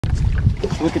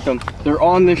Look at them. They're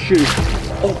on this shoe.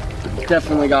 Oh,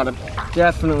 definitely got him.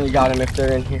 Definitely got him if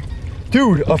they're in here.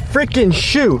 Dude, a freaking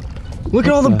shoe. Look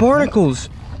at all the barnacles.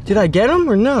 Did I get them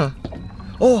or not?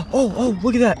 Oh,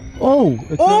 look at that. Oh,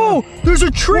 there's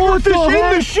a triggerfish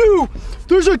in the shoe.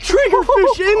 There's a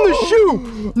triggerfish in the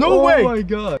shoe. No way. Oh my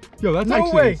God. Yo, that's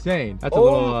actually insane. That's a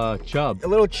little chub. A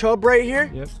little chub right here?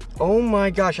 Yep. Oh my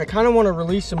gosh, I kind of want to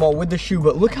release them all with the shoe,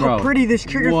 but look how pretty this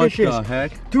triggerfish is. What the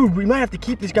heck? Dude, we might have to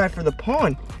keep this guy for the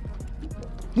pond.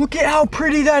 Look at how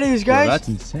pretty that is, guys. Yo, that's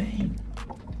insane.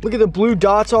 Look at the blue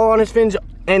dots all on his fins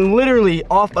and literally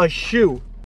off a shoe.